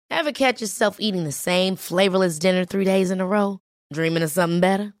Ever catch yourself eating the same flavorless dinner 3 days in a row? Dreaming of something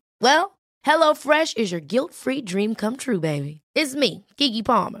better? Well, HelloFresh is your guilt-free dream come true, baby. It's me, Keke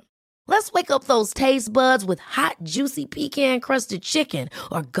Palmer. Let's wake up those taste buds with hot, juicy pecan-crusted chicken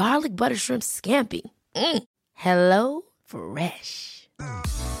or garlic butter shrimp scampi. Hello Fresh.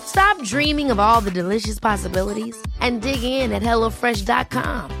 Stop dreaming of all the delicious possibilities and dig in at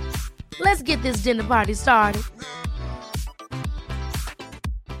HelloFresh.com. Let's get this dinner party started.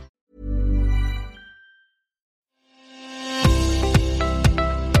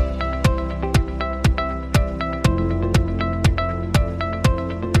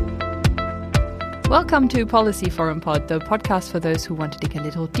 Welcome to Policy Forum Pod, the podcast for those who want to dig a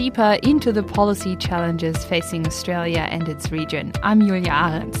little deeper into the policy challenges facing Australia and its region. I'm Julia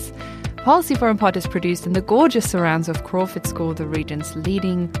Ahrens. Policy Forum Pod is produced in the gorgeous surrounds of Crawford School, the region's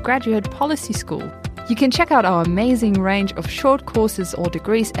leading graduate policy school. You can check out our amazing range of short courses or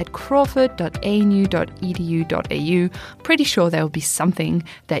degrees at crawford.anu.edu.au. Pretty sure there will be something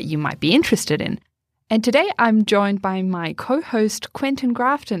that you might be interested in. And today I'm joined by my co-host, Quentin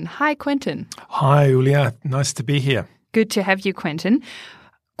Grafton. Hi, Quentin. Hi, Julia. Nice to be here. Good to have you, Quentin.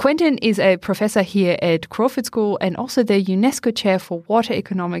 Quentin is a professor here at Crawford School and also the UNESCO Chair for Water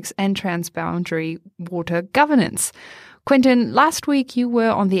Economics and Transboundary Water Governance. Quentin, last week you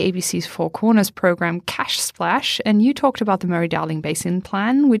were on the ABC's Four Corners program Cash Splash, and you talked about the Murray-Darling Basin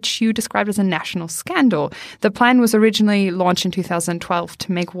Plan, which you described as a national scandal. The plan was originally launched in 2012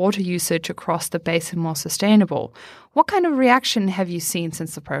 to make water usage across the basin more sustainable. What kind of reaction have you seen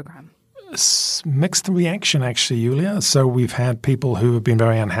since the program? Mixed reaction, actually, Julia. So we've had people who have been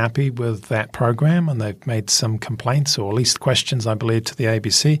very unhappy with that program, and they've made some complaints, or at least questions, I believe, to the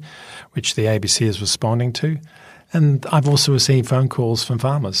ABC, which the ABC is responding to. And I've also received phone calls from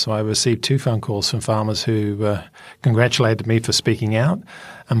farmers. So I received 2 phone calls from farmers who congratulated me for speaking out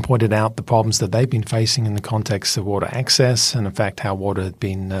and pointed out the problems that they've been facing in the context of water access and, in fact, how water had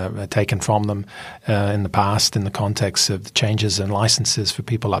been taken from them in the past in the context of the changes in licenses for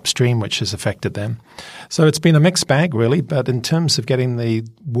people upstream, which has affected them. So it's been a mixed bag, really. But in terms of getting the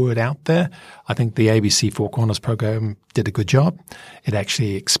word out there, I think the ABC Four Corners program did a good job. It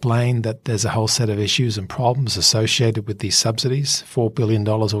actually explained that there's a whole set of issues and problems associated with these subsidies, $4 billion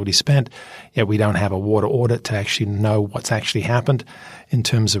already spent, yet we don't have a water audit to actually know what's actually happened in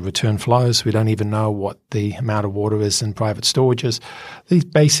terms of return flows. We don't even know what the amount of water is in private storages. These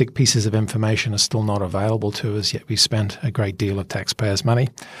basic pieces of information are still not available to us, yet we spent a great deal of taxpayers' money.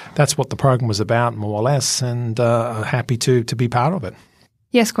 That's what the program was about, more or less, and happy to be part of it.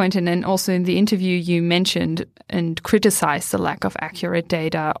 Yes, Quentin, and also in the interview you mentioned and criticized the lack of accurate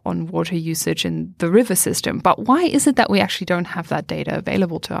data on water usage in the river system. But why is it that we actually don't have that data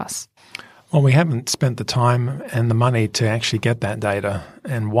available to us? Well, we haven't spent the time and the money to actually get that data.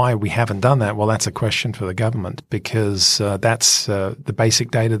 And why we haven't done that, well, that's a question for the government, because that's the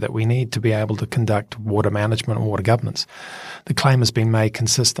basic data that we need to be able to conduct water management and water governance. The claim has been made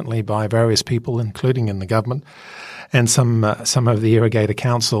consistently by various people, including in the government, and some of the irrigator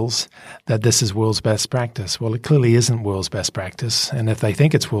councils, that this is world's best practice. Well, it clearly isn't world's best practice. And if they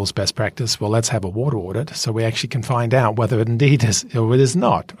think it's world's best practice, well, let's have a water audit so we actually can find out whether it indeed is or it is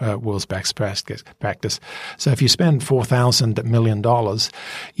not world's best practice. So if you spend $4,000 million,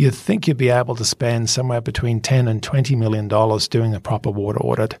 you'd think you'd be able to spend somewhere between $10 and $20 million doing a proper water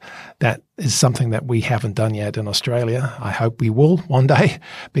audit. That is something that we haven't done yet in Australia. I hope we will one day,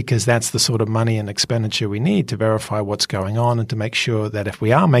 because that's the sort of money and expenditure we need to verify what's going on and to make sure that if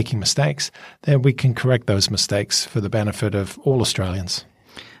we are making mistakes, then we can correct those mistakes for the benefit of all Australians.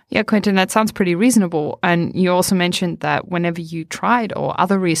 Yeah, Quentin, that sounds pretty reasonable. And you also mentioned that whenever you tried, or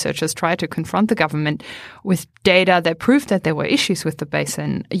other researchers tried to confront the government with data that proved that there were issues with the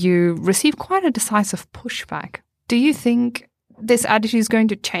basin, you received quite a decisive pushback. Do you think this attitude is going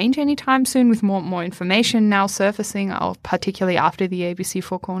to change anytime soon with more information now surfacing, particularly after the ABC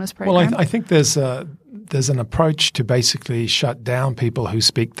Four Corners program? Well, I think there's an approach to basically shut down people who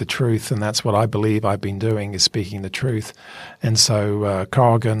speak the truth, and that's what I believe I've been doing, is speaking the truth. And so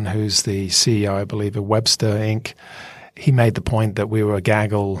Corrigan, who's the CEO, I believe, of Webster Inc., he made the point that we were a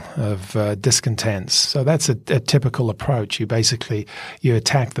gaggle of discontents. So that's a typical approach. You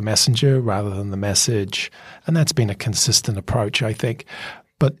attack the messenger rather than the message. And that's been a consistent approach, I think.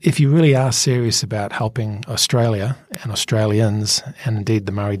 But if you really are serious about helping Australia and Australians and indeed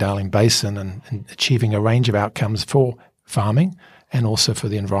the Murray-Darling Basin and achieving a range of outcomes for farming and also for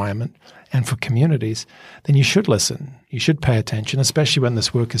the environment and for communities, then you should listen. You should pay attention, especially when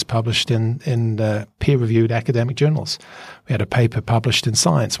this work is published in peer-reviewed academic journals. We had a paper published in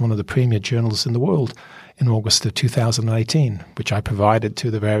Science, one of the premier journals in the world, in August of 2018, which I provided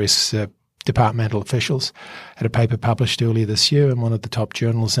to the various departmental officials. Had a paper published earlier this year in one of the top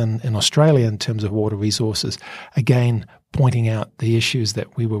journals in Australia in terms of water resources, again pointing out the issues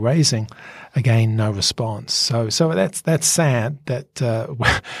that we were raising. Again, no response. So that's sad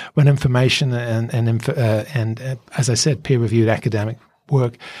that when information and as I said, peer-reviewed academic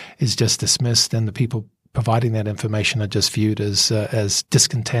work is just dismissed, and the people providing that information are just viewed as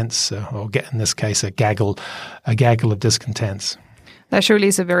discontents, or in this case, a gaggle of discontents. That surely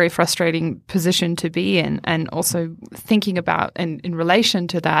is a very frustrating position to be in. And also thinking about, and in relation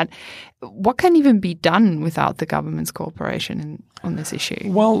to that, what can even be done without the government's cooperation on this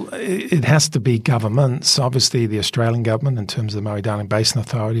issue? Well, it has to be governments, obviously the Australian government in terms of the Murray-Darling Basin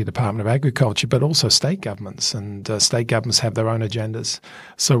Authority, Department of Agriculture, but also state governments. And state governments have their own agendas.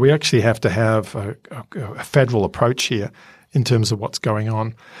 So we actually have to have a federal approach here in terms of what's going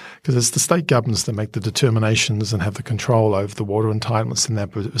on, because it's the state governments that make the determinations and have the control over the water entitlements in their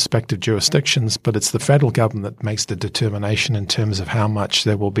respective jurisdictions, but it's the federal government that makes the determination in terms of how much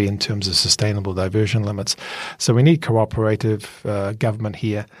there will be in terms of sustainable diversion limits. So we need cooperative government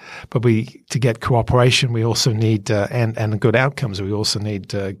here, but to get cooperation, we also need, and good outcomes, we also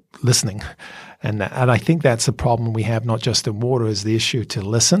need listening. And I think that's a problem we have, not just in water, is the issue to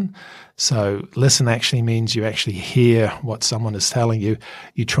listen. So listen actually means you actually hear what someone is telling you.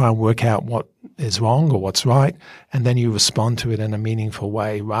 You try and work out what is wrong or what's right, and then you respond to it in a meaningful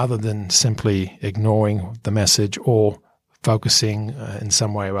way rather than simply ignoring the message or focusing in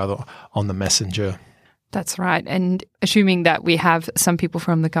some way or other on the messenger. That's right. And assuming that we have some people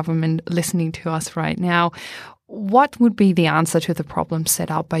from the government listening to us right now, what would be the answer to the problem set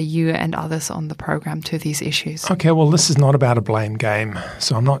out by you and others on the program to these issues? Okay, well, this is not about a blame game.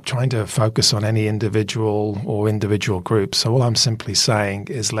 So I'm not trying to focus on any individual or individual groups. So all I'm simply saying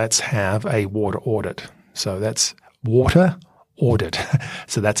is let's have a water audit. So that's water audit.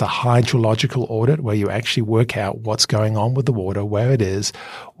 So that's a hydrological audit where you actually work out what's going on with the water, where it is,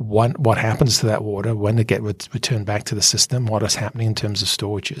 what happens to that water, when it gets returned back to the system, what is happening in terms of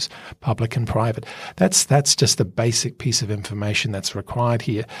storages, public and private. That's just a basic piece of information that's required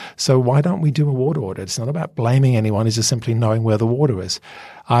here. So why don't we do a water audit? It's not about blaming anyone. It's just simply knowing where the water is.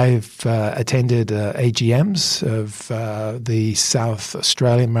 I've attended AGMs of the South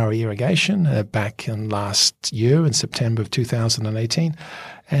Australian Murray Irrigation back in last year in September of 2018.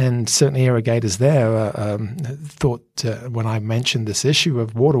 And certainly irrigators there thought when I mentioned this issue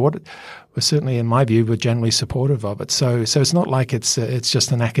of water audit, were certainly, in my view, were generally supportive of it. So it's not like it's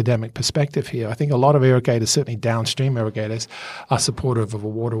just an academic perspective here. I think a lot of irrigators, certainly downstream irrigators, are supportive of a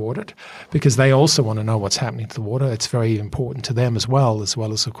water audit because they also want to know what's happening to the water. It's very important to them as well as,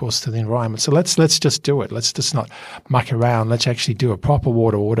 of course, to the environment. So let's just do it. Let's just not muck around. Let's actually do a proper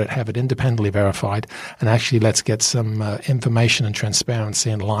water audit, have it independently verified, and actually let's get some information and transparency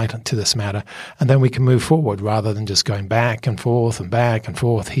and light to this matter. And then we can move forward rather than just going back and forth,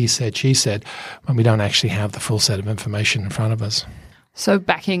 he said, she said, when we don't actually have the full set of information in front of us. So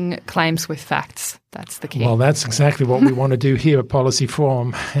backing claims with facts, that's the key. Well, that's exactly what we want to do here at Policy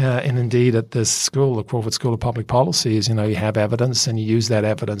Forum. And indeed at this school, the Crawford School of Public Policy, is, you have evidence and you use that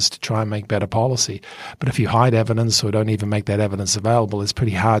evidence to try and make better policy. But if you hide evidence or don't even make that evidence available, it's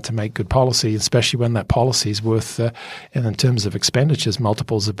pretty hard to make good policy, especially when that policy is worth, in terms of expenditures,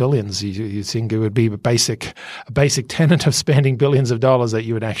 multiples of billions. You think it would be a basic tenet of spending billions of dollars that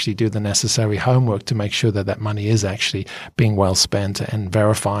you would actually do the necessary homework to make sure that that money is actually being well spent and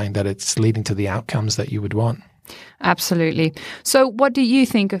verifying that it's leading to the outcomes that you would want. Absolutely. So what do you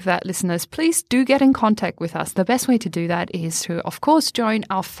think of that, listeners? Please do get in contact with us. The best way to do that is to, of course, join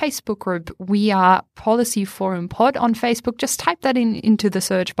our Facebook group. We are Policy Forum Pod on Facebook. Just type that into the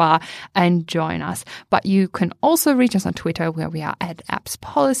search bar and join us. But you can also reach us on Twitter, where we are at Apps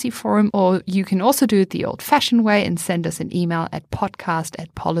Policy Forum, or you can also do it the old-fashioned way and send us an email at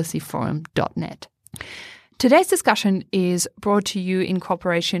podcast@policyforum.net. Today's discussion is brought to you in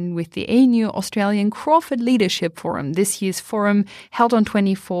cooperation with the ANU Australian Crawford Leadership Forum. This year's forum, held on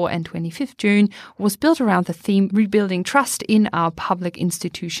 24 and 25th June, was built around the theme Rebuilding Trust in Our Public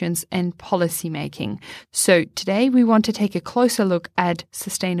Institutions and Policy Making. So today we want to take a closer look at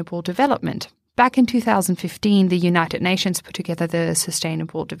sustainable development. Back in 2015, the United Nations put together the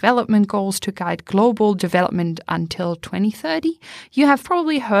Sustainable Development Goals to guide global development until 2030. You have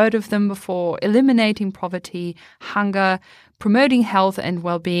probably heard of them before: eliminating poverty, hunger, promoting health and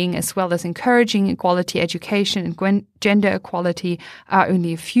well-being, as well as encouraging equality education and gender equality, are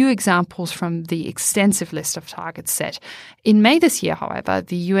only a few examples from the extensive list of targets set. In May this year, however,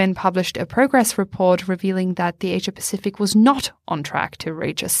 the UN published a progress report revealing that the Asia-Pacific was not on track to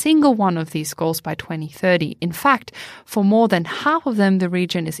reach a single one of these goals by 2030. In fact, for more than half of them, the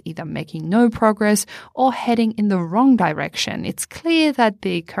region is either making no progress or heading in the wrong direction. It's clear that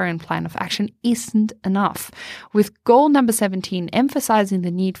the current plan of action isn't enough. With goal number 17 emphasizing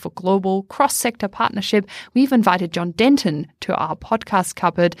the need for global cross-sector partnership, we've invited John Denton to our podcast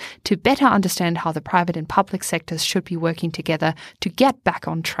cupboard to better understand how the private and public sectors should be working together to get back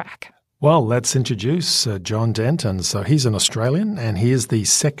on track. Well, let's introduce John Denton. So he's an Australian and he is the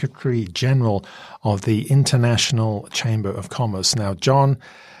Secretary General of the International Chamber of Commerce. Now, John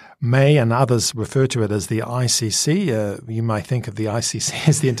may and others refer to it as the ICC. You might think of the ICC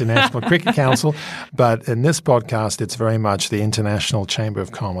as the International Cricket Council, but in this podcast, it's very much the International Chamber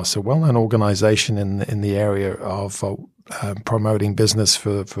of Commerce, a well-known organization in the area of promoting business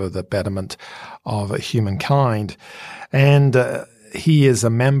for the betterment of humankind. And he is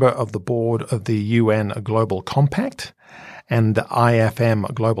a member of the board of the UN Global Compact and the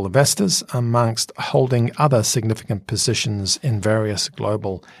IFM Global Investors, amongst holding other significant positions in various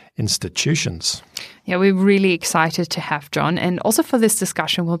global institutions. Yeah, we're really excited to have John. And also for this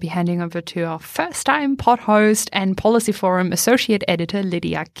discussion, we'll be handing over to our first-time pod host and Policy Forum Associate Editor,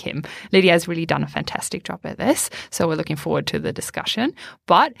 Lydia Kim. Lydia has really done a fantastic job at this, so we're looking forward to the discussion.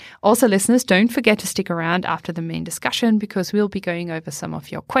 But also, listeners, don't forget to stick around after the main discussion because we'll be going over some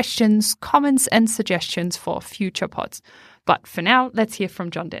of your questions, comments, and suggestions for future pods. But for now, let's hear from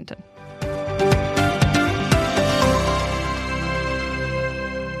John Denton.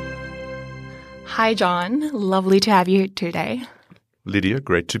 Hi, John. Lovely to have you today. Lydia,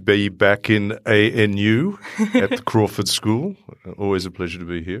 great to be back in ANU at the Crawford School. Always a pleasure to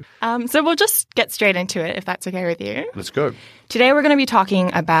be here. So we'll just get straight into it, if that's okay with you. Let's go. Today we're going to be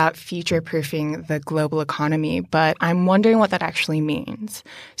talking about future-proofing the global economy, but I'm wondering what that actually means.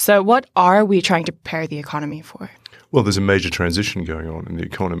 So what are we trying to prepare the economy for? Well, there's a major transition going on in the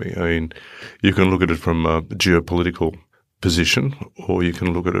economy. I mean, you can look at it from a geopolitical position, or you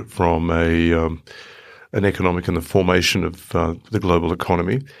can look at it from an economic and the formation of the global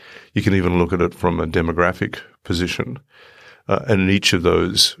economy. You can even look at it from a demographic position. And in each of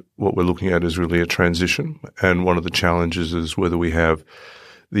those, what we're looking at is really a transition. And one of the challenges is whether we have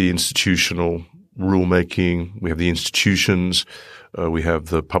the institutional rulemaking, we have the institutions, we have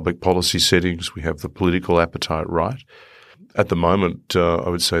the public policy settings, we have the political appetite right. At the moment, I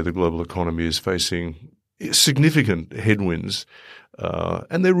would say the global economy is facing significant headwinds,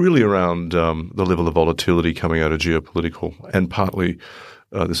 and they're really around the level of volatility coming out of geopolitical and partly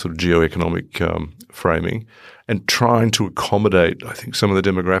the sort of geoeconomic framing, and trying to accommodate, I think, some of the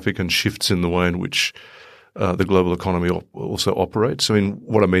demographic and shifts in the way in which the global economy also operates. I mean,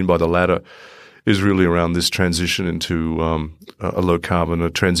 what I mean by the latter is really around this transition into a low carbon,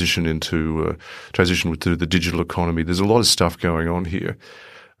 a transition into the digital economy. There's a lot of stuff going on here.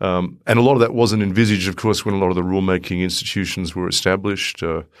 And a lot of that wasn't envisaged, of course, when a lot of the rulemaking institutions were established.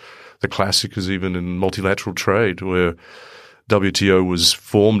 The classic is even in multilateral trade, where WTO was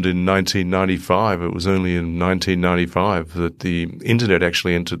formed in 1995. It was only in 1995 that the internet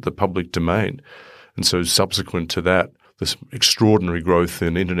actually entered the public domain. And so subsequent to that, this extraordinary growth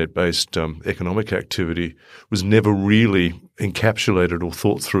in internet-based economic activity was never really encapsulated or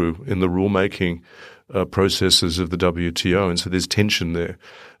thought through in the rulemaking processes of the WTO. And so there's tension there.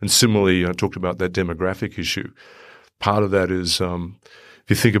 And similarly, I talked about that demographic issue. Part of that is if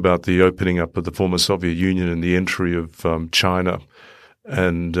you think about the opening up of the former Soviet Union and the entry of China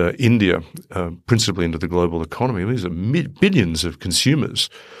and India, principally into the global economy, these are billions of consumers,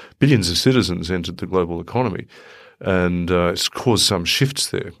 billions of citizens entered the global economy. And it's caused some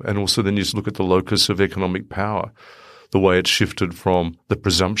shifts there. And also then you just look at the locus of economic power, the way it's shifted from the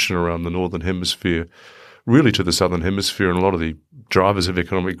presumption around the Northern Hemisphere really to the Southern Hemisphere. And a lot of the drivers of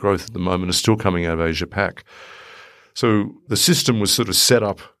economic growth at the moment are still coming out of Asia-Pac. So the system was sort of set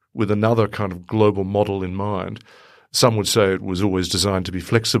up with another kind of global model in mind. Some would say it was always designed to be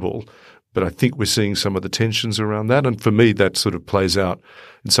flexible, but I think we're seeing some of the tensions around that. And for me, that sort of plays out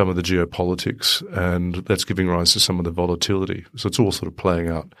in some of the geopolitics, and that's giving rise to some of the volatility. So it's all sort of playing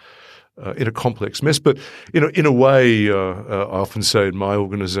out in a complex mess. But in a way, I often say in my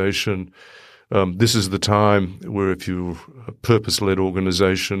organization, this is the time where if you're a purpose-led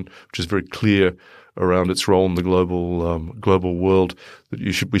organization, which is very clear around its role in the global world,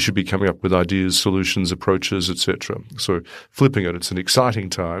 that we should be coming up with ideas, solutions, approaches, etc. So flipping it, it's an exciting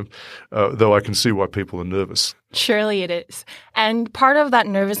time, though I can see why people are nervous. Surely it is. And part of that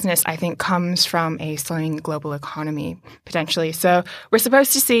nervousness, I think, comes from a slowing global economy, potentially. So we're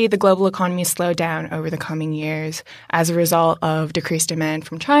supposed to see the global economy slow down over the coming years as a result of decreased demand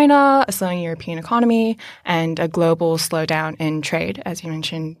from China, a slowing European economy, and a global slowdown in trade, as you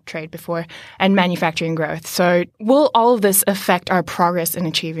mentioned, trade before, and manufacturing growth. So will all of this affect our progress in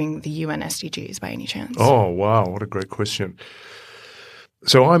achieving the UN SDGs by any chance? Oh, wow. What a great question.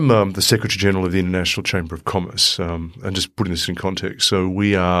 So I'm the Secretary General of the International Chamber of Commerce, and just putting this in context. So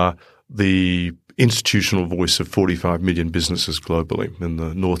we are the institutional voice of 45 million businesses globally in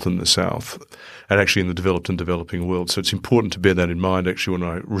the North and the South, and actually in the developed and developing world. So it's important to bear that in mind actually when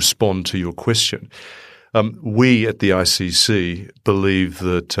I respond to your question. We at the ICC believe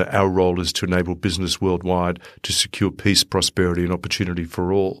that our role is to enable business worldwide to secure peace, prosperity and opportunity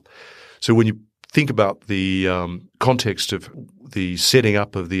for all. So when you think about the context of the setting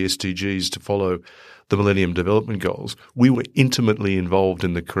up of the SDGs to follow the Millennium Development Goals, we were intimately involved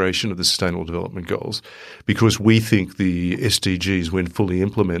in the creation of the Sustainable Development Goals because we think the SDGs, when fully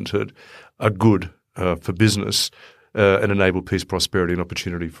implemented, are good for business and enable peace, prosperity and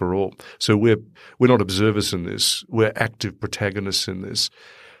opportunity for all. So we're not observers in this. We're active protagonists in this.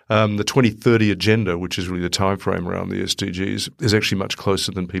 The 2030 agenda, which is really the time frame around the SDGs, is actually much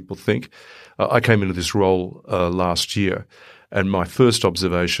closer than people think. I came into this role last year, and my first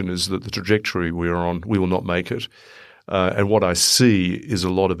observation is that the trajectory we are on, we will not make it. And what I see is a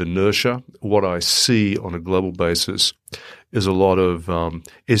lot of inertia. What I see on a global basis is a lot of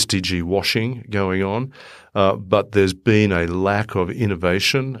SDG washing going on. But there's been a lack of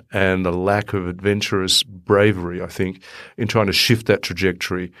innovation and a lack of adventurous bravery, I think, in trying to shift that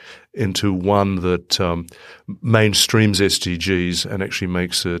trajectory into one that mainstreams SDGs and actually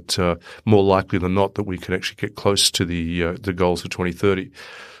makes it more likely than not that we can actually get close to the goals of 2030.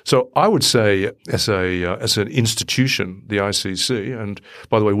 So I would say as an institution, the ICC, and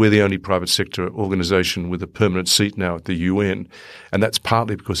by the way, we're the only private sector organisation with a permanent seat now at the UN, and that's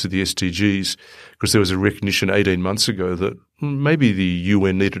partly because of the SDGs, because there was a recognition 18 months ago that maybe the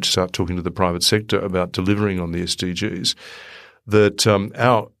UN needed to start talking to the private sector about delivering on the SDGs. That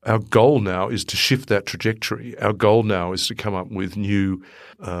our goal now is to shift that trajectory. Our goal now is to come up with new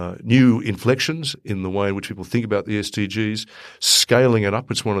inflections in the way in which people think about the SDGs. Scaling it up,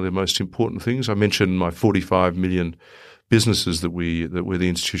 it's one of the most important things. I mentioned my 45 million businesses that we're the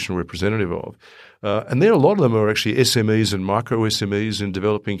institutional representative of. And there a lot of them are actually SMEs and micro SMEs in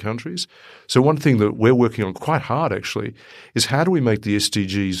developing countries. So one thing that we're working on quite hard actually is how do we make the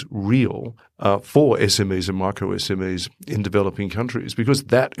SDGs real for SMEs and micro SMEs in developing countries? Because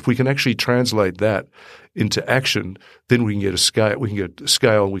that, if we can actually translate that into action, then we can get a scale. We can get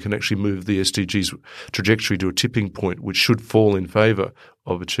scale. We can actually move the SDGs trajectory to a tipping point, which should fall in favor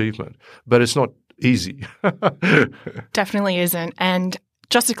of achievement. But it's not easy. Definitely isn't. And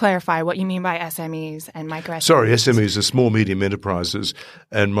just to clarify, what you mean by SMEs and micro SMEs? Sorry, SMEs are small, medium enterprises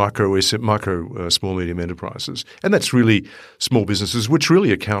and micro small, medium enterprises. And that's really small businesses, which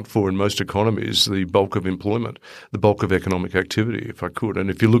really account for, in most economies, the bulk of employment, the bulk of economic activity, if I could.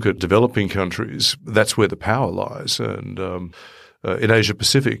 And if you look at developing countries, that's where the power lies. And in Asia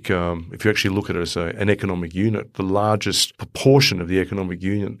Pacific, if you actually look at it as an economic unit, the largest proportion of the economic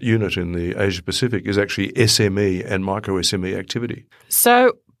unit in the Asia Pacific is actually SME and micro SME activity.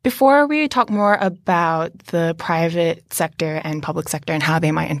 So before we talk more about the private sector and public sector and how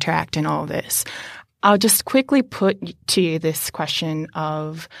they might interact in all of this, I'll just quickly put to you this question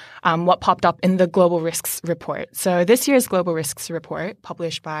of what popped up in the Global Risks Report. So this year's Global Risks Report,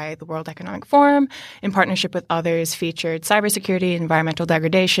 published by the World Economic Forum in partnership with others, featured cybersecurity, environmental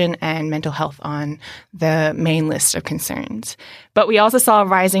degradation, and mental health on the main list of concerns. But we also saw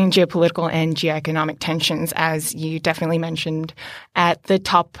rising geopolitical and geoeconomic tensions, as you definitely mentioned, at the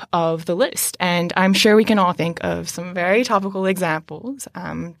top of the list. And I'm sure we can all think of some very topical examples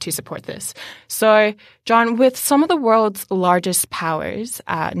to support this. So, John, with some of the world's largest powers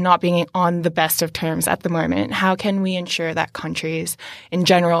not being on the best of terms at the moment, how can we ensure that countries in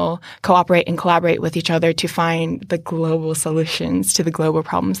general cooperate and collaborate with each other to find the global solutions to the global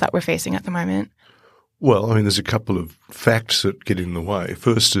problems that we're facing at the moment? Well, I mean, there's a couple of facts that get in the way.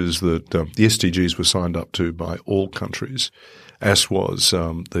 First is that the SDGs were signed up to by all countries, as was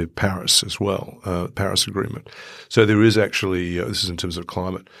the Paris as well, Paris Agreement. So there is actually, this is in terms of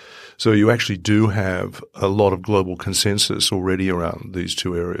climate, so you actually do have a lot of global consensus already around these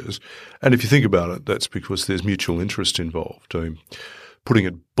two areas. And if you think about it, that's because there's mutual interest involved. I mean, putting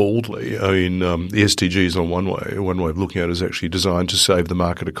it boldly, I mean, the SDGs on one way of looking at it is actually designed to save the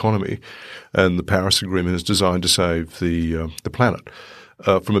market economy, and the Paris Agreement is designed to save the planet.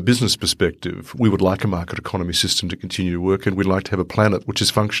 from a business perspective, we would like a market economy system to continue to work, and we'd like to have a planet which is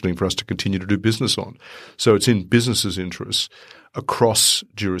functioning for us to continue to do business on. So it's in businesses' interests across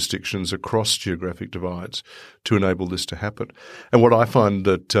jurisdictions, across geographic divides to enable this to happen. And what I find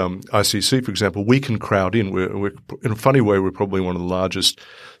that ICC, for example, we can crowd in. We're in a funny way, we're probably one of the largest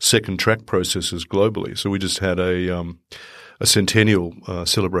second track processes globally. So we just had a centennial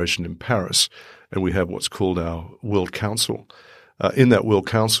celebration in Paris, and we have what's called our World Council. In that World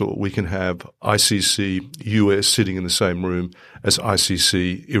Council, we can have ICC US sitting in the same room as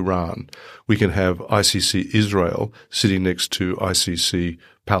ICC Iran. We can have ICC Israel sitting next to ICC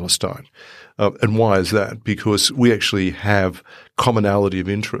Palestine. And why is that? Because we actually have commonality of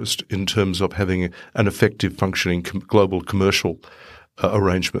interest in terms of having an effective functioning global commercial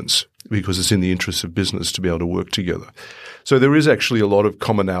arrangements, because it's in the interests of business to be able to work together. So there is actually a lot of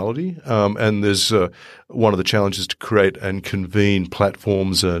commonality, and there's one of the challenges to create and convene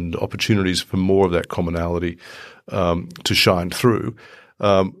platforms and opportunities for more of that commonality to shine through.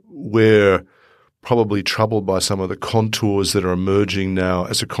 We're probably troubled by some of the contours that are emerging now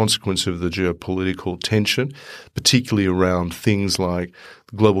as a consequence of the geopolitical tension, particularly around things like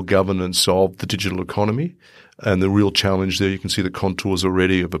global governance of the digital economy. And the real challenge there, you can see the contours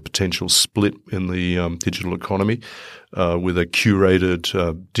already of a potential split in the digital economy with a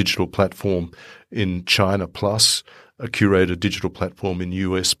curated digital platform in China plus, a curated digital platform in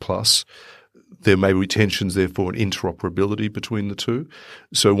US plus. There may be tensions, therefore, in interoperability between the two.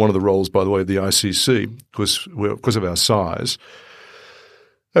 So one of the roles, by the way, of the ICC, because of our size,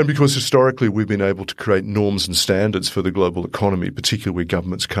 and because historically we've been able to create norms and standards for the global economy, particularly where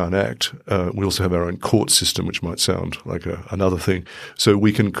governments can't act, we also have our own court system, which might sound like another thing. So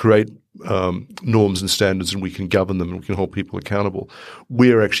we can create norms and standards, and we can govern them, and we can hold people accountable.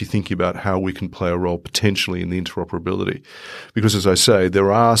 We're actually thinking about how we can play a role potentially in the interoperability. Because, as I say,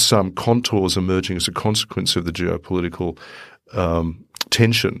 there are some contours emerging as a consequence of the geopolitical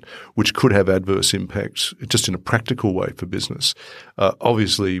tension, which could have adverse impacts just in a practical way for business.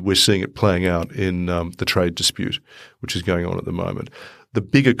 Obviously, we're seeing it playing out in the trade dispute, which is going on at the moment. The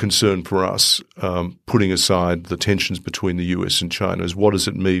bigger concern for us, putting aside the tensions between the US and China, is what does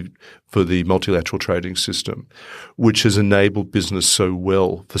it mean for the multilateral trading system, which has enabled business so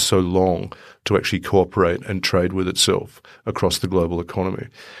well for so long to actually cooperate and trade with itself across the global economy.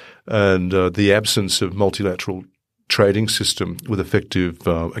 And the absence of multilateral trading system with effective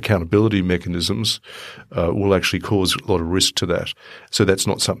accountability mechanisms will actually cause a lot of risk to that. So that's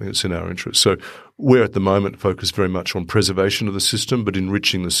not something that's in our interest. So we're at the moment focused very much on preservation of the system, but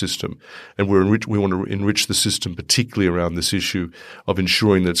enriching the system. And we want to enrich the system particularly around this issue of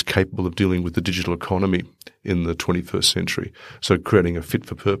ensuring that it's capable of dealing with the digital economy in the 21st century. So creating a fit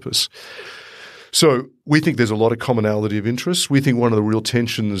for purpose. So we think there's a lot of commonality of interest. We think one of the real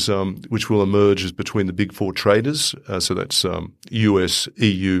tensions which will emerge is between the big four traders. So that's US,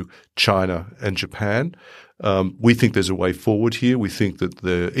 EU, China, and Japan. We think there's a way forward here. We think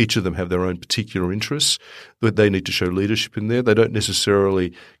that each of them have their own particular interests, but they need to show leadership in there. They don't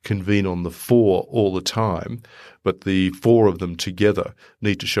necessarily convene on the four all the time, but the four of them together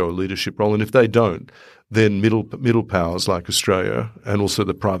need to show a leadership role. And if they don't, then middle powers like Australia and also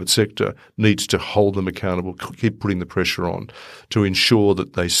the private sector needs to hold them accountable, keep putting the pressure on to ensure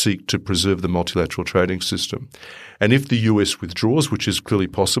that they seek to preserve the multilateral trading system. And if the US withdraws, which is clearly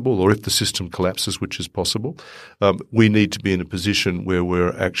possible, or if the system collapses, which is possible, we need to be in a position where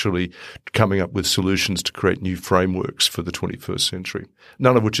we're actually coming up with solutions to create new frameworks for the 21st century.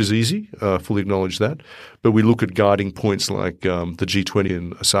 None of which is easy, fully acknowledge that. But we look at guiding points like the G20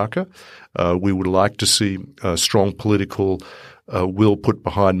 in Osaka. We would like to see strong political will put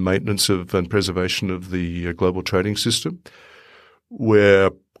behind maintenance of and preservation of the global trading system. We're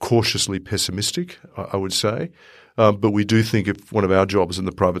cautiously pessimistic, I would say. But we do think if one of our jobs in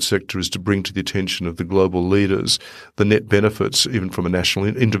the private sector is to bring to the attention of the global leaders the net benefits, even from a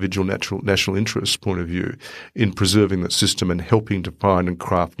individual national interest point of view, in preserving that system and helping to find and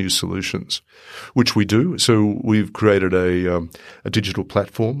craft new solutions, which we do. So we've created a digital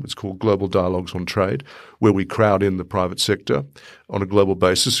platform. It's called Global Dialogues on Trade, where we crowd in the private sector on a global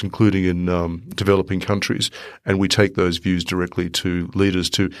basis, including in developing countries, and we take those views directly to leaders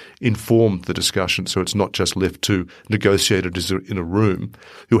to inform the discussion. So it's not just left to negotiators in a room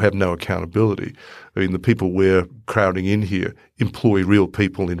who have no accountability. I mean, the people we're crowding in here employ real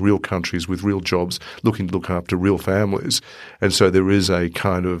people in real countries with real jobs, looking to look after real families. And so there is a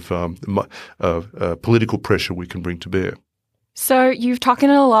kind of political pressure we can bring to bear. So you've talked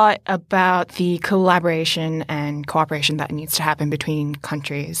a lot about the collaboration and cooperation that needs to happen between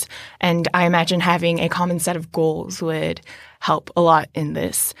countries. And I imagine having a common set of goals would help a lot in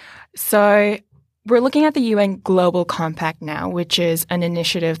this. So we're looking at the UN Global Compact now, which is an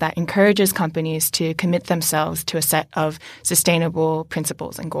initiative that encourages companies to commit themselves to a set of sustainable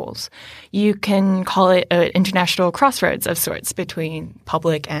principles and goals. You can call it an international crossroads of sorts between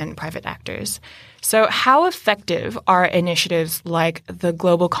public and private actors. So how effective are initiatives like the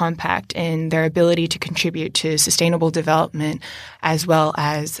Global Compact in their ability to contribute to sustainable development as well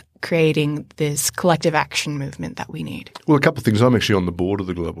as creating this collective action movement that we need? Well, a couple of things. I'm actually on the board of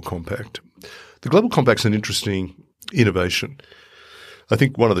the Global Compact. The Global Compact's an interesting innovation. I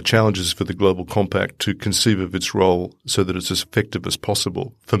think one of the challenges for the Global Compact to conceive of its role so that it's as effective as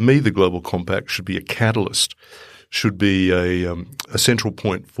possible, for me, the Global Compact should be a catalyst, should be a central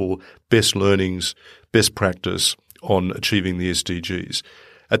point for best learnings, best practice on achieving the SDGs.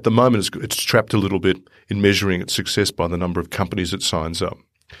 At the moment, it's trapped a little bit in measuring its success by the number of companies it signs up.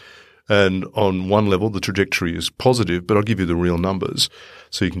 And on one level, the trajectory is positive, but I'll give you the real numbers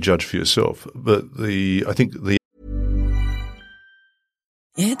so you can judge for yourself. But I think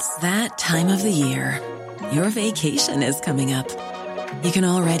It's that time of the year. Your vacation is coming up. You can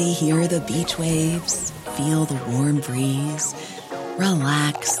already hear the beach waves, feel the warm breeze,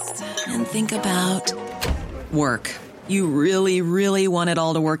 relax, and think about work. You really, really want it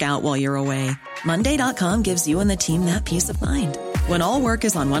all to work out while you're away. Monday.com gives you and the team that peace of mind. When all work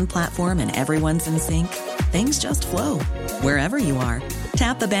is on one platform and everyone's in sync, things just flow. Wherever you are,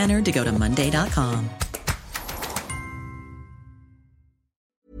 tap the banner to go to Monday.com.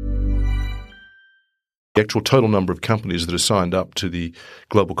 The actual total number of companies that are signed up to the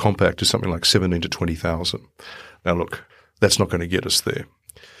Global Compact is something like 17 to 20,000. Now, look, that's not going to get us there.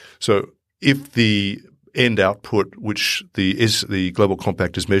 So if the end output, which the Global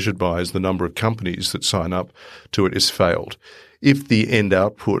Compact is measured by, is the number of companies that sign up to it, is failed. If the end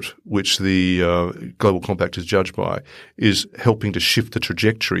output, which the Global Compact is judged by, is helping to shift the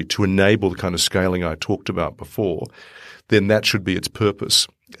trajectory to enable the kind of scaling I talked about before, then that should be its purpose.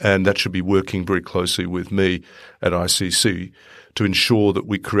 And that should be working very closely with me at ICC to ensure that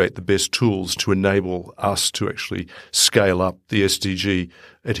we create the best tools to enable us to actually scale up the SDG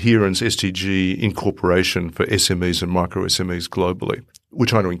adherence, SDG incorporation for SMEs and micro SMEs globally. We're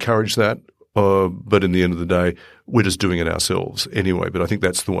trying to encourage that, but in the end of the day, we're just doing it ourselves anyway. But I think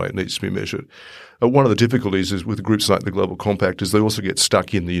that's the way it needs to be measured. One of the difficulties is with groups like the Global Compact is they also get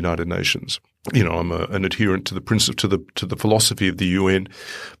stuck in the United Nations. You know, I'm an adherent to the principle, to the philosophy of the UN,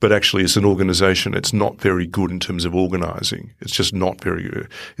 but actually as an organization, it's not very good in terms of organizing. It's just not very good.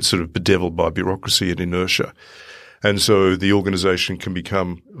 It's sort of bedeviled by bureaucracy and inertia. And so the organization can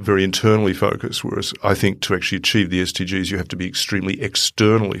become very internally focused, whereas I think to actually achieve the SDGs, you have to be extremely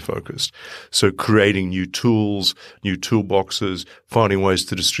externally focused. So creating new tools, new toolboxes, finding ways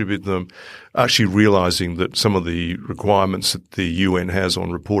to distribute them, actually realizing that some of the requirements that the UN has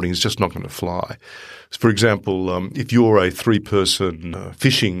on reporting is just not going to fly. For example, if you're a 3-person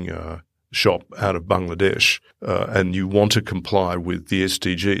fishing shop out of Bangladesh, and you want to comply with the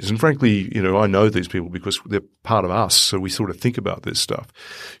SDGs. And frankly, you know, I know these people because they're part of us, so we sort of think about this stuff.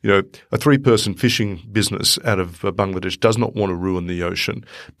 You know, a 3-person fishing business out of Bangladesh does not want to ruin the ocean,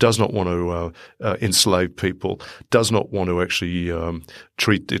 does not want to enslave people, does not want to actually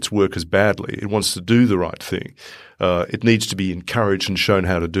treat its workers badly. It wants to do the right thing. It needs to be encouraged and shown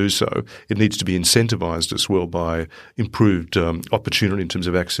how to do so. It needs to be incentivized as well by improved opportunity in terms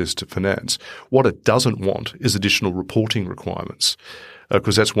of access to finance. What it doesn't want is additional reporting requirements,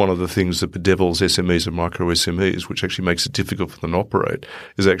 because that's one of the things that bedevils SMEs and micro SMEs, which actually makes it difficult for them to operate,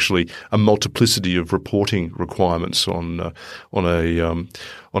 is actually a multiplicity of reporting requirements on a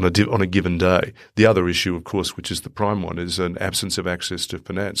given day. The other issue, of course, which is the prime one, is an absence of access to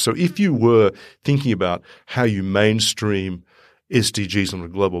finance. So if you were thinking about how you mainstream SDGs on a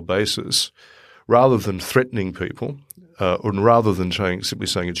global basis, rather than threatening people, or rather than simply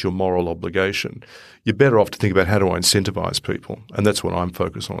saying it's your moral obligation, you're better off to think about how do I incentivize people. And that's what I'm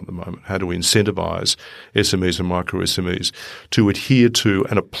focused on at the moment. How do we incentivize SMEs and micro SMEs to adhere to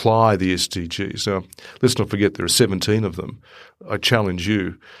and apply the SDGs? Now, let's not forget there are 17 of them. I challenge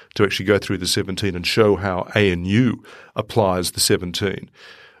you to actually go through the 17 and show how ANU applies the 17.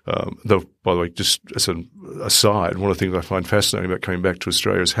 Though, by the way, just as an aside, one of the things I find fascinating about coming back to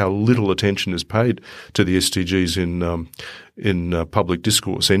Australia is how little attention is paid to the SDGs in public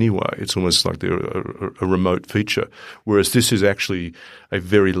discourse anyway. It's almost like they're a remote feature, whereas this is actually a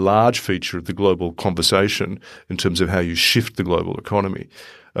very large feature of the global conversation in terms of how you shift the global economy.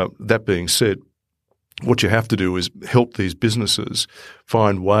 That being said, what you have to do is help these businesses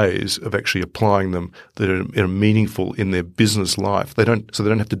find ways of actually applying them that are meaningful in their business life. They don't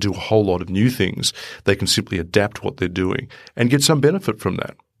have to do a whole lot of new things. They can simply adapt what they're doing and get some benefit from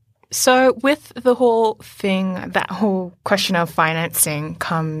that. So with the whole thing, that whole question of financing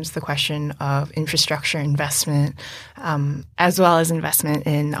comes the question of infrastructure investment, as well as investment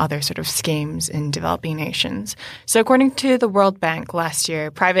in other sort of schemes in developing nations. So according to the World Bank last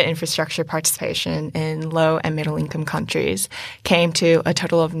year, private infrastructure participation in low and middle income countries came to a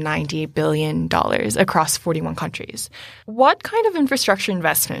total of $90 billion across 41 countries. What kind of infrastructure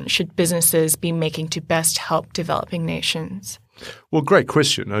investment should businesses be making to best help developing nations? Well, great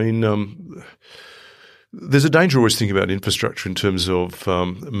question. I mean, there's a danger always thinking about infrastructure in terms of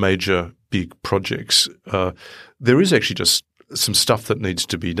major big projects. There is actually just some stuff that needs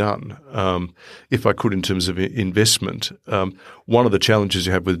to be done. If I could, in terms of investment, one of the challenges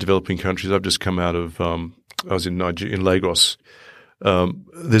you have with developing countries, I've just come out of, I was in Lagos.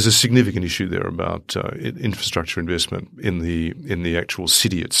 There's a significant issue there about infrastructure investment in the actual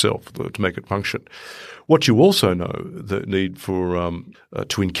city itself to make it function. What you also know the need for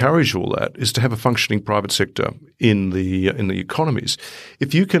to encourage all that is to have a functioning private sector in the economies.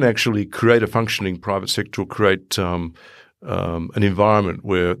 If you can actually create a functioning private sector or create an environment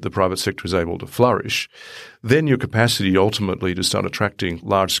where the private sector is able to flourish, then your capacity ultimately to start attracting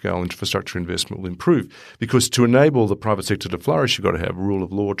large-scale infrastructure investment will improve. Because to enable the private sector to flourish, you've got to have rule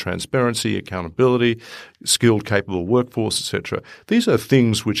of law, transparency, accountability, skilled, capable workforce, etc. These are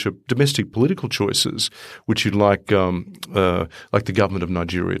things which are domestic political choices which you'd like the government of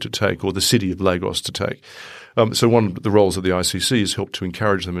Nigeria to take or the city of Lagos to take. So one of the roles of the ICC is help to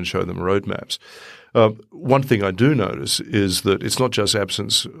encourage them and show them roadmaps. One thing I do notice is that it's not just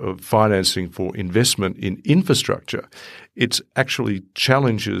absence of financing for investment in infrastructure. It's actually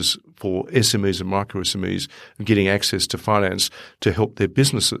challenges for SMEs and micro SMEs in getting access to finance to help their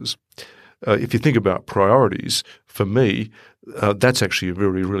businesses. If you think about priorities, for me, that's actually a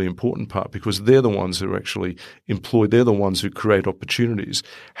really, really important part because they're the ones who are actually employed. They're the ones who create opportunities.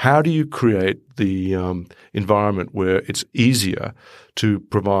 How do you create the environment where it's easier to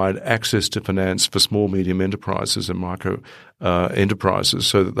provide access to finance for small, medium enterprises and micro enterprises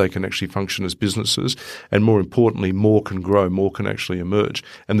so that they can actually function as businesses? And more importantly, more can grow, more can actually emerge.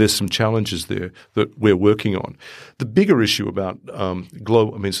 And there's some challenges there that we're working on. The bigger issue about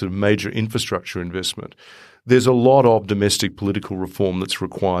sort of major infrastructure investment, there's a lot of domestic political reform that's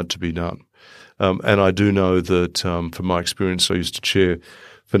required to be done. And I do know that from my experience, I used to chair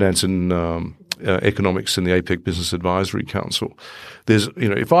finance and economics in the APEC Business Advisory Council. There's,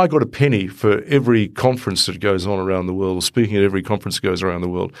 if I got a penny for every conference that goes on around the world, or speaking at every conference that goes around the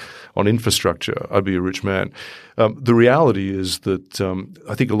world on infrastructure, I'd be a rich man. The reality is that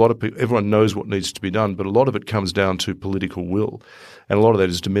I think a lot of people, everyone knows what needs to be done, but a lot of it comes down to political will. And a lot of that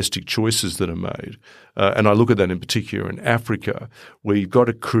is domestic choices that are made. And I look at that in particular in Africa, where you've got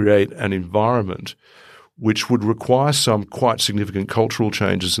to create an environment which would require some quite significant cultural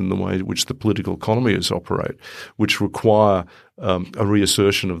changes in the way in which the political economies operate, which require a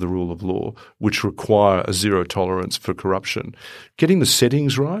reassertion of the rule of law, which require a zero tolerance for corruption. Getting the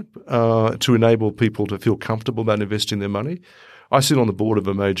settings right to enable people to feel comfortable about investing their money. I sit on the board of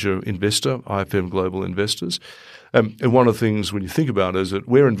a major investor, IFM Global Investors, and one of the things when you think about it is that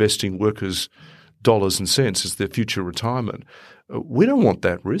we're investing workers' dollars and cents as their future retirement. We don't want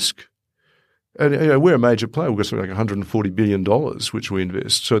that risk. And we're a major player. We've got something like $140 billion which we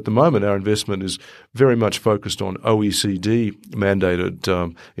invest. So at the moment, our investment is very much focused on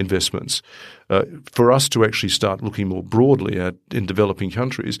OECD-mandated investments. For us to actually start looking more broadly at in developing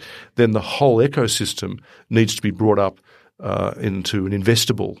countries, then the whole ecosystem needs to be brought up into an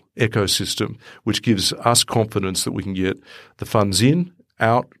investable ecosystem, which gives us confidence that we can get the funds in,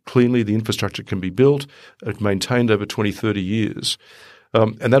 out cleanly, the infrastructure can be built, maintained over 20, 30 years.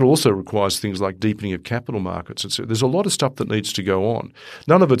 And that also requires things like deepening of capital markets. So there's a lot of stuff that needs to go on.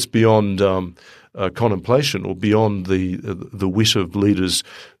 None of it's beyond contemplation or beyond the wit of leaders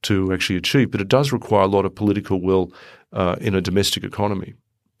to actually achieve, but it does require a lot of political will in a domestic economy.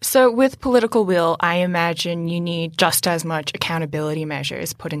 So with political will, I imagine you need just as much accountability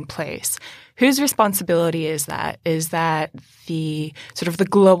measures put in place. Whose responsibility is that? Is that the sort of the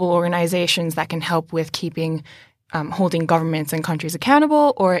global organizations that can help with keeping holding governments and countries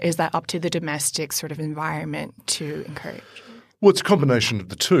accountable, or is that up to the domestic sort of environment to encourage? Well, it's a combination of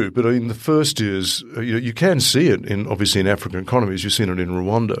the two, but I mean, the first is you can see it obviously in African economies. You've seen it in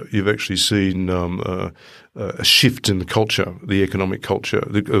Rwanda. You've actually seen a shift in the culture, the economic culture,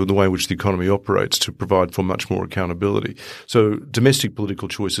 the way in which the economy operates to provide for much more accountability. So domestic political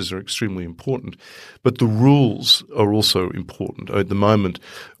choices are extremely important, but the rules are also important. At the moment,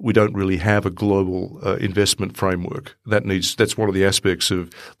 we don't really have a global investment framework. That's one of the aspects of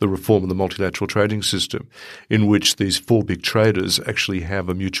the reform of the multilateral trading system, in which these four big traders actually have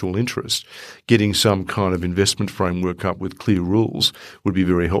a mutual interest. Getting some kind of investment framework up with clear rules would be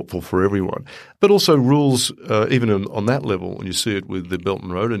very helpful for everyone. But also rules, even on that level, and you see it with the Belt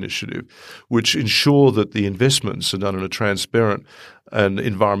and Road Initiative, which ensure that the investments are done in a transparent and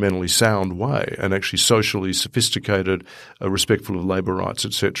environmentally sound way, and actually socially sophisticated, respectful of labour rights,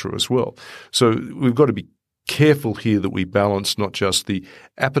 etc. as well. So we've got to be careful here that we balance not just the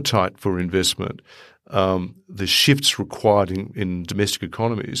appetite for investment, the shifts required in domestic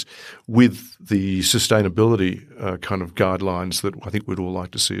economies with the sustainability kind of guidelines that I think we'd all like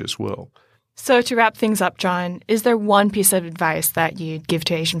to see as well. So to wrap things up, John, is there one piece of advice that you'd give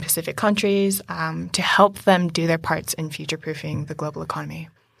to Asian Pacific countries to help them do their parts in future-proofing the global economy?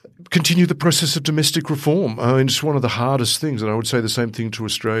 Continue the process of domestic reform. I mean, it's one of the hardest things, and I would say the same thing to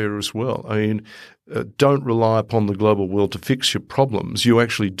Australia as well. I mean, don't rely upon the global world to fix your problems. You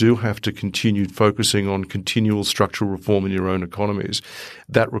actually do have to continue focusing on continual structural reform in your own economies.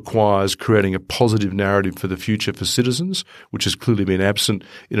 That requires creating a positive narrative for the future for citizens, which has clearly been absent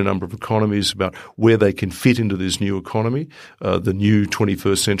in a number of economies, about where they can fit into this new economy, the new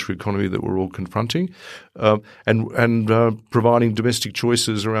 21st century economy that we're all confronting, and providing domestic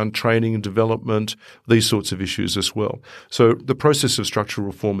choices around training and development, these sorts of issues as well. So the process of structural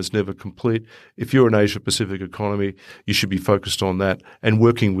reform is never complete. If you're an Asia-Pacific economy, you should be focused on that and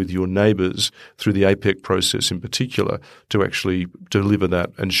working with your neighbours through the APEC process in particular to actually deliver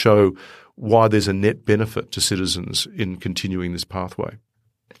that and show why there's a net benefit to citizens in continuing this pathway.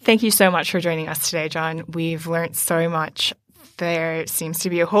 Thank you so much for joining us today, John. We've learned so much. There seems to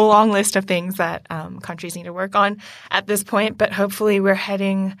be a whole long list of things that countries need to work on at this point, but hopefully we're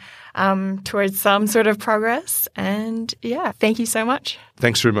heading towards some sort of progress. And yeah, thank you so much.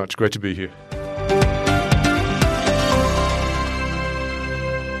 Thanks very much. Great to be here.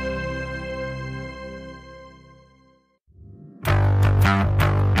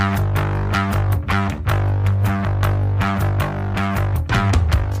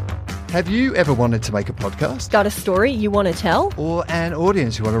 Have you ever wanted to make a podcast? Got a story you want to tell? Or an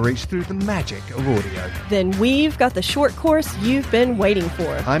audience you want to reach through the magic of audio? Then we've got the short course you've been waiting for.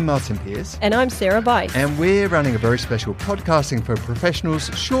 I'm Martin Pierce. And I'm Sarah Bice. And we're running a very special Podcasting for Professionals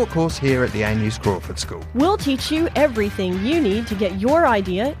short course here at the ANU's Crawford School. We'll teach you everything you need to get your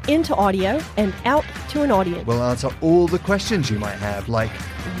idea into audio and out to an audience. We'll answer all the questions you might have, like,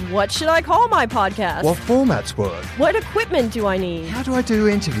 what should I call my podcast? what formats work? What equipment do I need? How do I do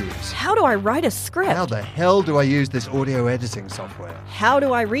interviews? How do I write a script? How the hell do I use this audio editing software? How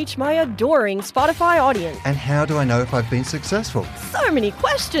do I reach my adoring Spotify audience? And how do I know if I've been successful? So many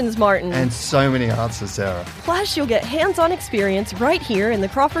questions, Martin. And so many answers, Sarah. Plus, you'll get hands-on experience right here in the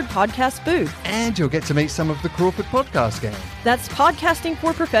Crawford Podcast booth. And you'll get to meet some of the Crawford Podcast gang. That's Podcasting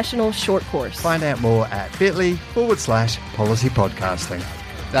for Professionals short course. Find out more at bit.ly/policy podcasting.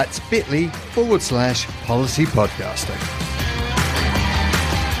 That's bit.ly/policy podcasting.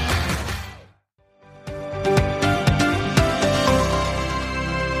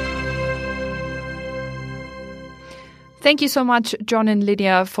 Thank you so much, John and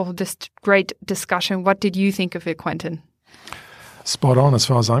Lydia, for this great discussion. What did you think of it, Quentin? Spot on as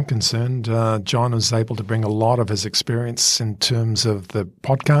far as I'm concerned. John was able to bring a lot of his experience in terms of the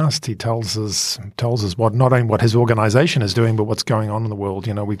podcast. He tells us what not only what his organization is doing, but what's going on in the world.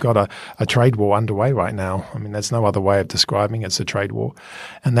 You know, we've got a trade war underway right now. I mean, there's no other way of describing it. It's a trade war.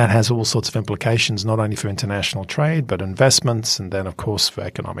 And that has all sorts of implications, not only for international trade, but investments, and then, of course, for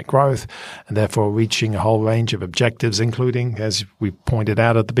economic growth, and therefore reaching a whole range of objectives, including, as we pointed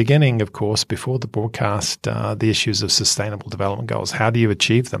out at the beginning, of course, before the broadcast, the issues of sustainable development goals. How do you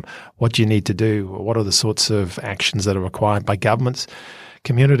achieve them? What do you need to do? What are the sorts of actions that are required by governments,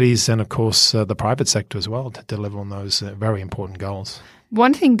 communities, and of course the private sector as well to deliver on those very important goals?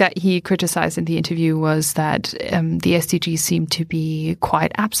 One thing that he criticized in the interview was that the SDGs seem to be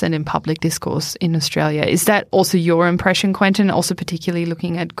quite absent in public discourse in Australia. Is that also your impression, Quentin, also particularly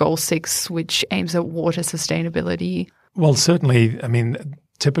looking at Goal 6, which aims at water sustainability? Well, certainly. I mean,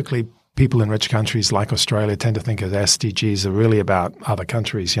 typically people in rich countries like Australia tend to think of SDGs are really about other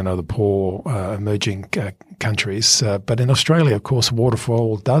countries, you know, the poor, emerging countries. But in Australia, of course, water for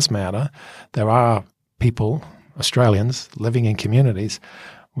all does matter. There are people, Australians, living in communities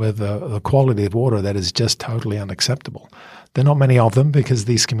with the quality of water that is just totally unacceptable. There are not many of them because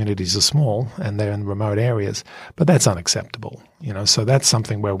these communities are small and they're in remote areas, but that's unacceptable. So that's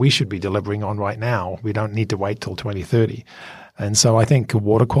something where we should be delivering on right now. We don't need to wait till 2030. And so I think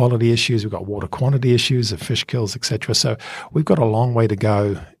water quality issues, we've got water quantity issues of fish kills, etc. So we've got a long way to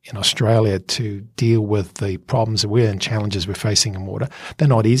go in Australia to deal with the problems and challenges we're facing in water. They're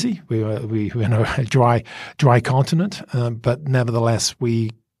not easy. We're in a dry continent, but nevertheless,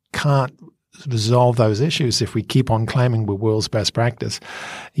 we can't resolve those issues if we keep on claiming we're world's best practice,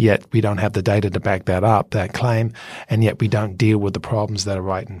 yet we don't have the data to back that claim, and yet we don't deal with the problems that are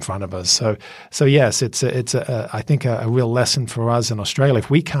right in front of us. So yes, it's I think a real lesson for us in Australia. If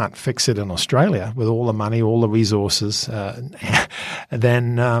we can't fix it in Australia with all the money, all the resources,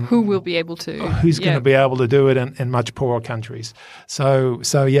 then who will be able to? Who's going to be able to do it in much poorer countries? So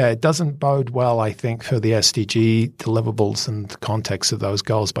yeah, it doesn't bode well, I think, for the SDG deliverables in the context of those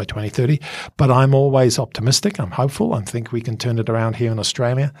goals by 2030. But I'm always optimistic. I'm hopeful. I think we can turn it around here in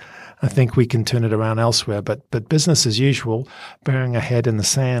Australia. I think we can turn it around elsewhere. But business as usual, burying our head in the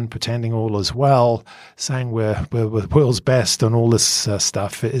sand, pretending all is well, saying we're the world's best and all this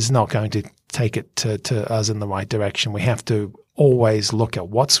stuff is not going to take it to us in the right direction. We have to always look at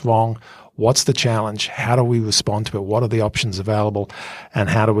what's wrong, what's the challenge, how do we respond to it, what are the options available, and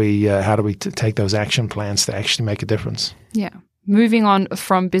how do we take those action plans to actually make a difference. Yeah. Moving on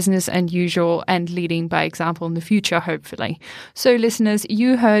from business as usual and leading by example in the future, hopefully. So listeners,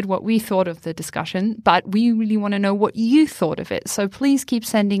 you heard what we thought of the discussion, but we really want to know what you thought of it. So please keep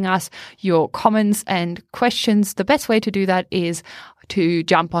sending us your comments and questions. The best way to do that is to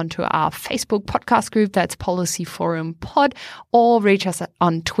jump onto our Facebook podcast group, that's Policy Forum Pod, or reach us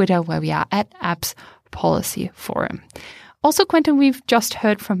on Twitter where we are at Apps Policy Forum. Also, Quentin, we've just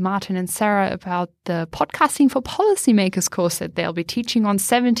heard from Martin and Sarah about the Podcasting for Policymakers course that they'll be teaching on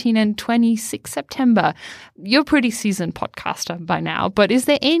 17 and 26 September. You're a pretty seasoned podcaster by now, but is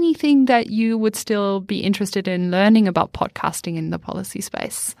there anything that you would still be interested in learning about podcasting in the policy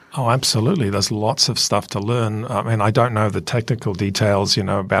space? Oh, absolutely. There's lots of stuff to learn. I mean, I don't know the technical details,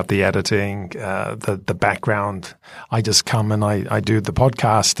 about the editing, the background. I just come and I do the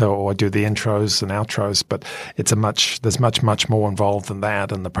podcast or I do the intros and outros, but there's much more involved than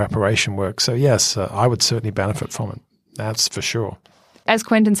that and the preparation work. So yes, I would certainly benefit from it. That's for sure. As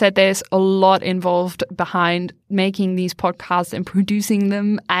Quentin said, there's a lot involved behind making these podcasts and producing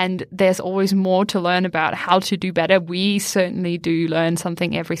them, and there's always more to learn about how to do better. We certainly do learn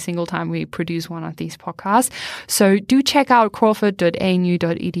something every single time we produce one of these podcasts. So do check out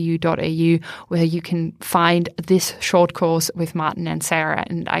crawford.anu.edu.au where you can find this short course with Martin and Sarah,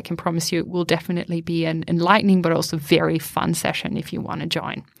 and I can promise you it will definitely be an enlightening but also very fun session if you want to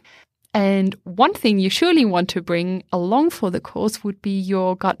join. And one thing you surely want to bring along for the course would be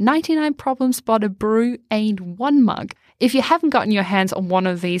your Got 99 Problems But a Brew Ain't One mug. If you haven't gotten your hands on one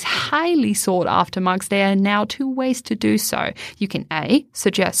of these highly sought after mugs, there are now 2 ways to do so. You can A,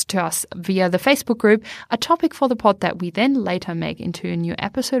 suggest to us via the Facebook group a topic for the pod that we then later make into a new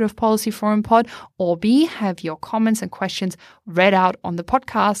episode of Policy Forum Pod, or B, have your comments and questions read out on the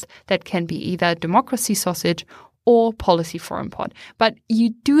podcast. That can be either Democracy Sausage or Policy Forum Pod. But you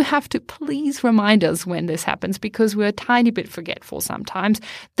do have to please remind us when this happens because we're a tiny bit forgetful sometimes.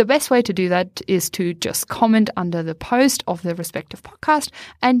 The best way to do that is to just comment under the post of the respective podcast,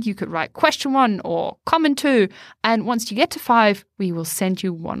 and you could write question 1 or comment 2, and once you get to 5, we will send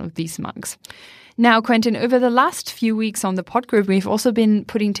you one of these mugs. Now, Quentin, over the last few weeks on the pod group, we've also been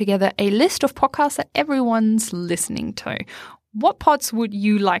putting together a list of podcasts that everyone's listening to. What pods would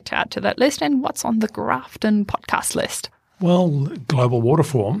you like to add to that list, and what's on the Grafton podcast list? Well, Global Water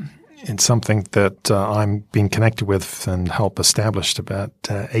Forum. It's something that I've been connected with and helped establish about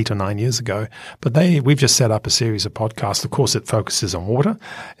 8 or 9 years ago. But we've just set up a series of podcasts. Of course, it focuses on water.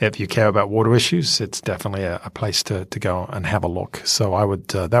 If you care about water issues, it's definitely a place to go and have a look. So I would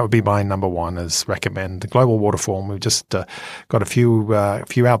that would be my number 1 is recommend the Global Water Forum. We've just got a few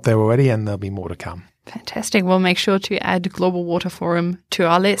out there already, and there'll be more to come. Fantastic. We'll make sure to add Global Water Forum to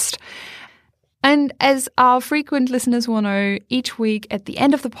our list. And as our frequent listeners will know, each week at the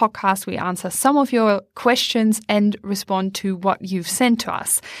end of the podcast, we answer some of your questions and respond to what you've sent to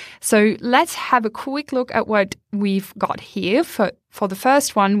us. So let's have a quick look at what we've got here. For the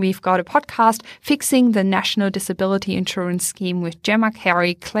first one, we've got a podcast, Fixing the National Disability Insurance Scheme with Gemma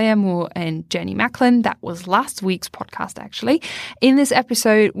Carey, Claire Moore and Jenny Macklin. That was last week's podcast, actually. In this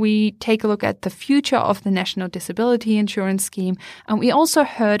episode, we take a look at the future of the National Disability Insurance Scheme. And we also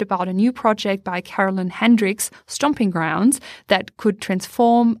heard about a new project by Carolyn Hendricks, Stomping Grounds, that could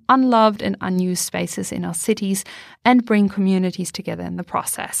transform unloved and unused spaces in our cities and bring communities together in the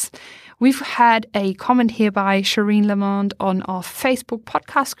process. We've had a comment here by Shireen Lamond on our Facebook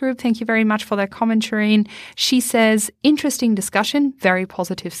podcast group. Thank you very much for that comment, Shireen. She says, interesting discussion, very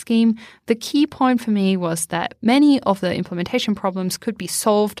positive scheme. The key point for me was that many of the implementation problems could be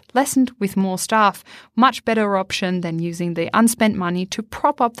solved, lessened with more staff. Much better option than using the unspent money to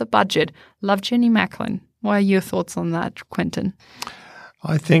prop up the budget. Love, Jenny Macklin. What are your thoughts on that, Quentin?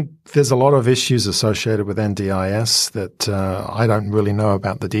 I think there's a lot of issues associated with NDIS that I don't really know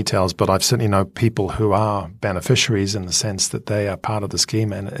about the details, but I've certainly know people who are beneficiaries in the sense that they are part of the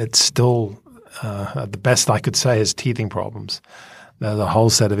scheme, and it's still the best I could say is teething problems. There's a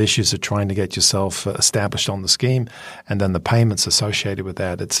whole set of issues of trying to get yourself established on the scheme, and then the payments associated with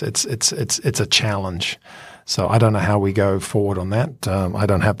that. It's a challenge. So I don't know how we go forward on that. I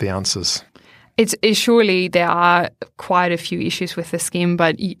don't have the answers. It's surely there are quite a few issues with the scheme,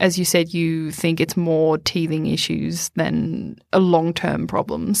 but as you said, you think it's more teething issues than long-term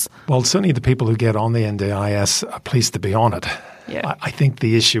problems. Well, certainly the people who get on the NDIS are pleased to be on it. Yeah. I think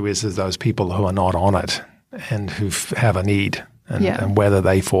the issue is those people who are not on it and who have a need and whether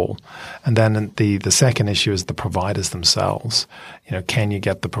they fall. And then the second issue is the providers themselves. Can you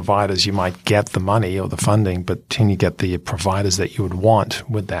get the providers? You might get the money or the funding, but can you get the providers that you would want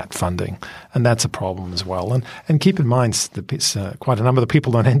with that funding? And that's a problem as well. And keep in mind, quite a number of the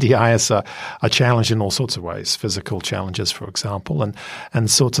people on NDIS are challenged in all sorts of ways, physical challenges, for example,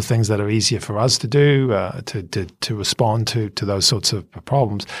 and sorts of things that are easier for us to do, to respond to those sorts of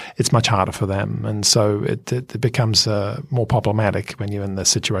problems. It's much harder for them. And so it becomes more problematic when you're in the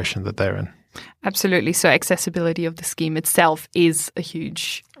situation that they're in. Absolutely. So accessibility of the scheme itself is a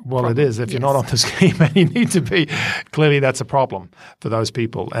huge problem. It is. If you're not on the scheme and you need to be, clearly that's a problem for those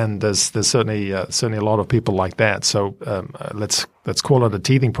people. And there's certainly a lot of people like that. So let's call it a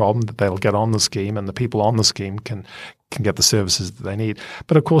teething problem that they'll get on the scheme, and the people on the scheme can get the services that they need.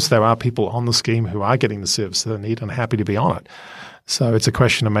 But of course, there are people on the scheme who are getting the services they need and are happy to be on it. So it's a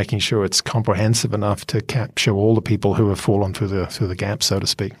question of making sure it's comprehensive enough to capture all the people who have fallen through the gap, so to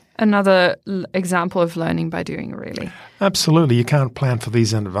speak. Another example of learning by doing, really. Absolutely. You can't plan for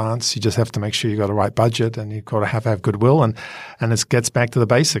these in advance. You just have to make sure you've got the right budget, and you've got to have goodwill. And it gets back to the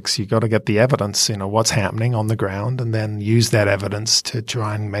basics. You've got to get the evidence, what's happening on the ground, and then use that evidence to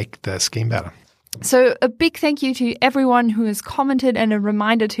try and make the scheme better. So a big thank you to everyone who has commented, and a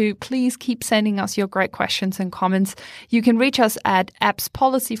reminder to please keep sending us your great questions and comments. You can reach us at Apps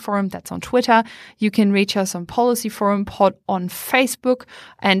Policy Forum, that's on Twitter. You can reach us on Policy Forum Pod on Facebook,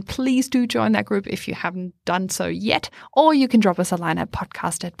 and please do join that group if you haven't done so yet, or you can drop us a line at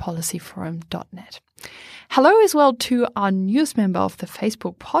podcast@policyforum.net. Hello as well to our newest member of the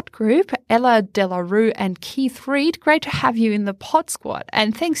Facebook pod group, Ella Delarue and Keith Reed. Great to have you in the pod squad.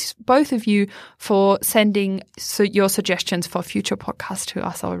 And thanks both of you for sending your suggestions for future podcasts to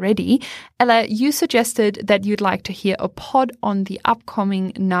us already. Ella, you suggested that you'd like to hear a pod on the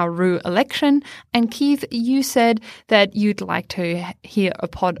upcoming Nauru election. And Keith, you said that you'd like to hear a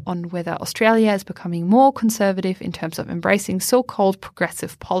pod on whether Australia is becoming more conservative in terms of embracing so-called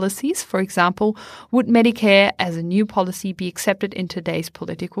progressive policies. For example, would Medicare as a new policy be accepted in today's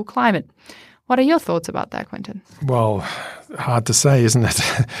political climate? What are your thoughts about that, Quentin? Well, hard to say, isn't it?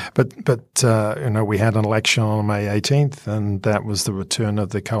 but we had an election on May 18th, and that was the return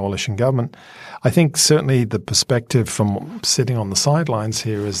of the coalition government. I think certainly the perspective from sitting on the sidelines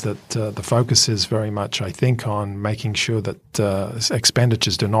here is that the focus is very much, I think, on making sure that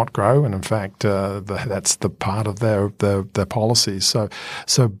expenditures do not grow, and in fact, that's the part of their policies.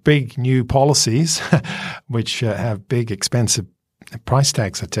 So big new policies, which have big expensive price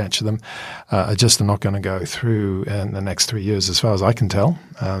tags attached to them, are just not going to go through in the next 3 years, as far as I can tell.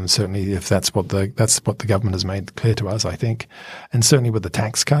 Certainly, if that's what the government has made clear to us, I think, and certainly with the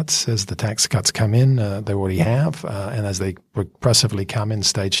tax cuts, as the tax cuts come in, they already have, and as they progressively come in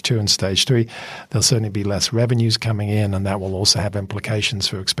stage 2 and stage 3, there'll certainly be less revenues coming in, and that will also have implications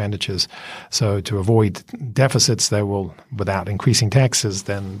for expenditures. So to avoid deficits, they will, without increasing taxes,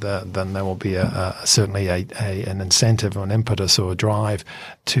 then there will be certainly an incentive or an impetus or a drive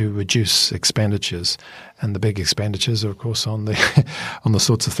to reduce expenditures. And the big expenditures are, of course, on the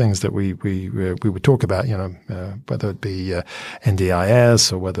sorts of things that we would talk about, whether it be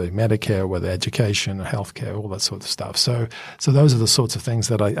NDIS or whether Medicare, whether education or healthcare, all that sort of stuff. So those are the sorts of things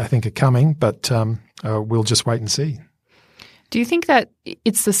that I think are coming, but we'll just wait and see. Do you think that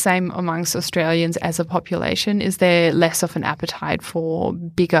it's the same amongst Australians as a population? Is there less of an appetite for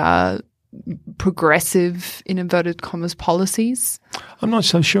bigger progressive, in inverted commas, policies? I'm not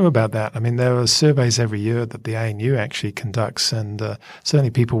so sure about that. I mean, there are surveys every year that the ANU actually conducts, and certainly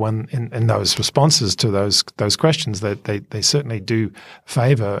people, in those responses to those questions, they certainly do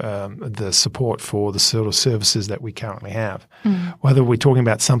favour the support for the sort of services that we currently have. Whether we're talking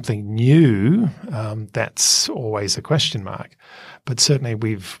about something new, that's always a question mark. But certainly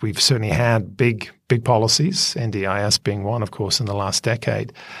we've certainly had big policies, NDIS being one, of course, in the last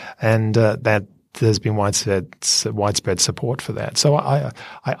decade, and that there's been widespread support for that. So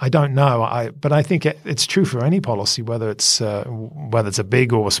I don't know, but I think it's true for any policy, whether it's a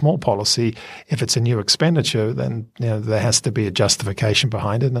big or a small policy. If it's a new expenditure, then there has to be a justification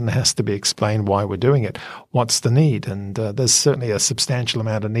behind it, and there has to be explained why we're doing it. What's the need? And there's certainly a substantial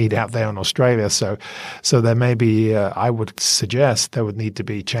amount of need out there in Australia. So there may be. I would suggest there would need to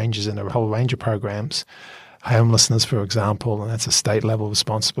be changes in a whole range of programs. Homelessness, for example, and that's a state level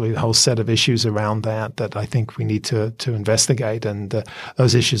responsibility, a whole set of issues around that I think we need to investigate. And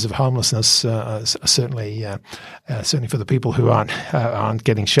those issues of homelessness are certainly for the people who aren't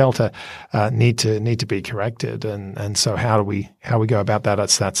getting shelter need to be corrected. And so how we go about that,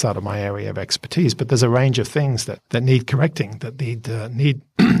 that's sort of my area of expertise. But there's a range of things that need correcting, that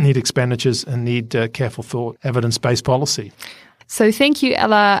need expenditures and need careful thought, evidence-based policy. So thank you,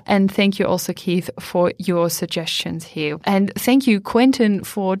 Ella, and thank you also, Keith, for your suggestions here. And thank you, Quentin,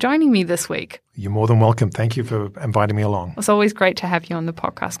 for joining me this week. You're more than welcome. Thank you for inviting me along. It's always great to have you on the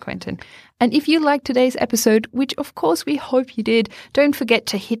podcast, Quentin. And if you liked today's episode, which of course we hope you did, don't forget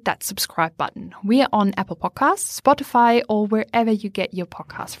to hit that subscribe button. We are on Apple Podcasts, Spotify, or wherever you get your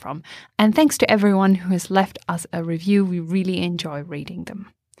podcasts from. And thanks to everyone who has left us a review. We really enjoy reading them.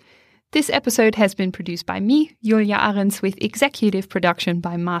 This episode has been produced by me, Julia Ahrens, with executive production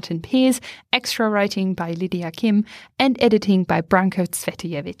by Martin Peers, extra writing by Lydia Kim, and editing by Branko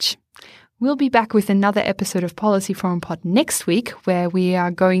Cvetojevic. We'll be back with another episode of Policy Forum Pod next week, where we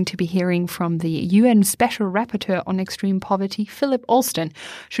are going to be hearing from the UN Special Rapporteur on Extreme Poverty, Philip Alston.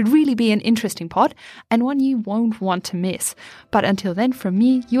 Should really be an interesting pod, and one you won't want to miss. But until then, from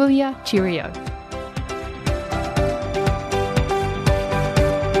me, Julia, cheerio.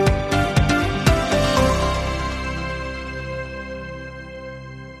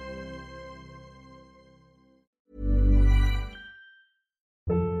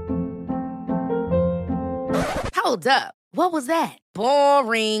 Hold up. What was that?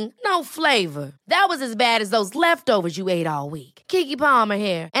 Boring. No flavor. That was as bad as those leftovers you ate all week. Keke Palmer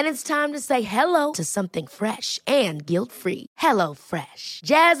here, and it's time to say hello to something fresh and guilt-free. Hello Fresh.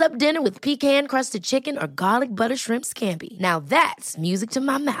 Jazz up dinner with pecan-crusted chicken or garlic butter shrimp scampi. Now that's music to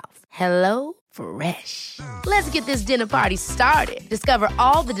my mouth. Hello Fresh. Let's get this dinner party started. Discover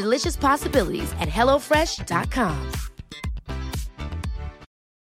all the delicious possibilities at HelloFresh.com.